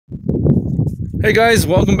Hey guys,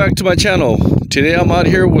 welcome back to my channel. Today I'm out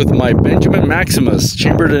here with my Crosman Maximus,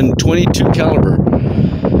 chambered in 22 caliber.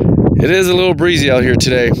 It is a little breezy out here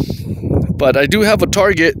today, but I do have a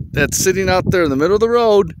target that's sitting out there in the middle of the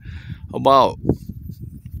road about,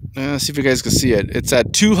 let's see if you guys can see it. It's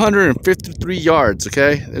at 253 yards,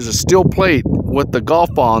 okay? There's a steel plate with the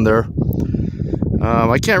golf ball on there.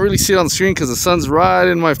 I can't really see it on the screen because the sun's right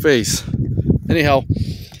in my face. Anyhow,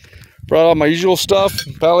 brought out my usual stuff,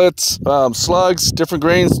 pellets, slugs, different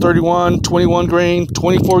grains, 31, 21 grain,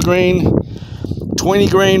 24 grain, 20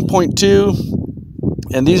 grain,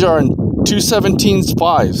 0.2, and these are in 217s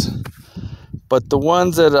 5s. But the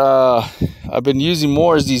ones that I've been using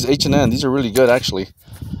more is these H&N. These are really good actually.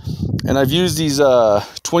 And I've used these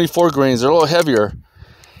 24 grains. They're a little heavier.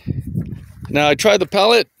 Now I tried the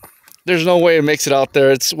pellet. There's no way it makes it out there.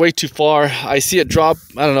 It's way too far. I see it drop,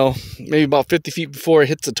 I don't know, maybe about 50 feet before it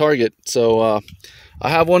hits the target. So I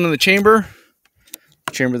have one in the chamber.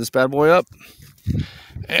 Chamber this bad boy up.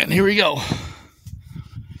 And here we go.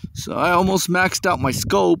 So I almost maxed out my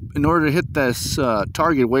scope in order to hit this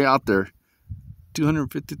target way out there.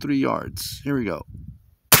 253 yards. Here we go.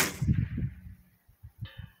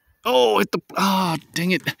 Oh, hit the, dang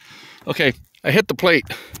it. Okay, I hit the plate.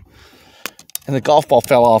 And the golf ball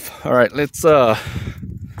fell off. All right, let's, all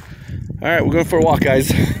right, we're going for a walk,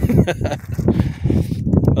 guys.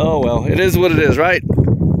 Oh, well, it is what it is, right?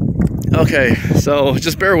 Okay, so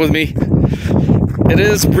just bear with me. It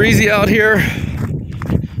is breezy out here.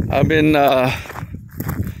 I've been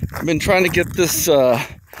trying to get this,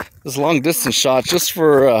 this long distance shot just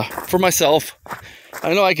for myself.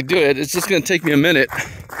 I know I could do it. It's just going to take me a minute.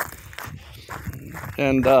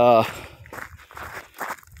 And,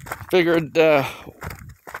 figured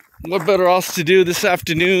what better else to do this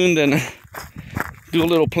afternoon than do a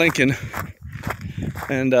little plinking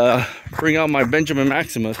and bring out my Crosman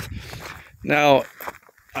Maximus. Now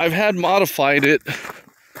I've had modified it.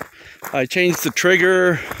 I changed the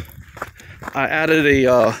trigger. I added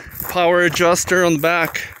a power adjuster on the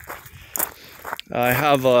back. I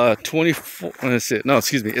have a 24, let's see, no,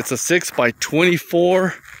 excuse me, it's a 6 by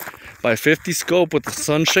 24 by 50 scope with the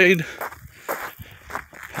sunshade.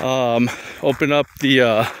 Open up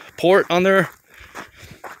the port on there,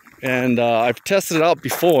 and I've tested it out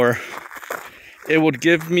before. It would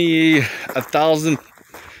give me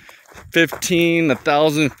 1,015 to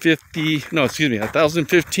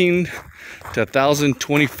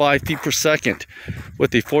 1,025 feet per second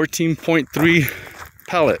with a 14.3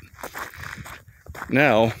 pellet.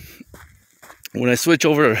 Now, when I switch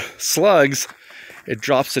over to slugs, it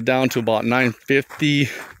drops it down to about 950.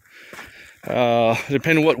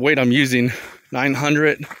 Depending on what weight I'm using,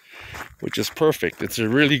 900, which is perfect. It's a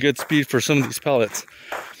really good speed for some of these pellets.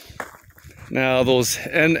 Now those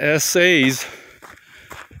NSAs,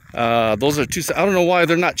 those are too, I don't know why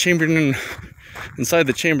they're not chambered inside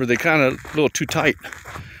the chamber. They kind of a little too tight,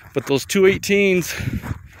 but those 218s,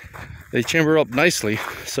 they chamber up nicely.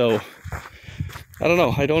 So I don't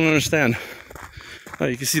know, I don't understand. Oh,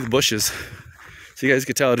 you can see the bushes, so you guys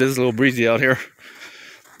can tell it is a little breezy out here.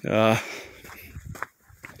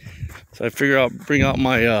 So I figure out, bring out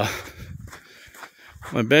my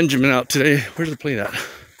my Crosman out today. Where's the plate at?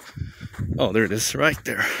 Oh, there it is, right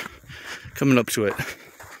there, coming up to it.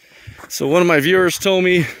 So one of my viewers told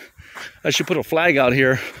me I should put a flag out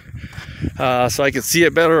here so I could see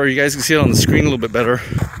it better, or you guys can see it on the screen a little bit better.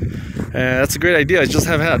 And that's a great idea. I just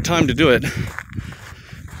haven't had time to do it.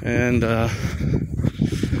 And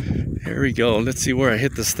here we go. Let's see where I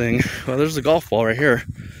hit this thing. Well, there's a golf ball right here.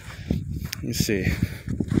 Let me see.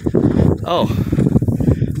 Oh, I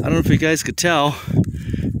don't know if you guys could tell.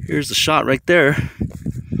 Here's the shot right there.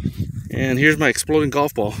 And here's my exploding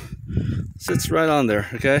golf ball. Sits right on there,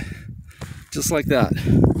 okay? Just like that.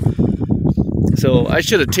 So I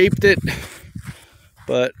should have taped it.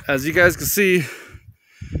 But as you guys can see,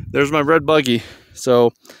 there's my red buggy.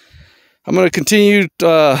 So I'm going to continue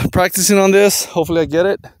practicing on this. Hopefully I get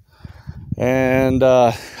it. And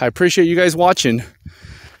I appreciate you guys watching.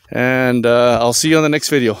 And I'll see you on the next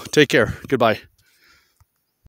video. Take care. Goodbye.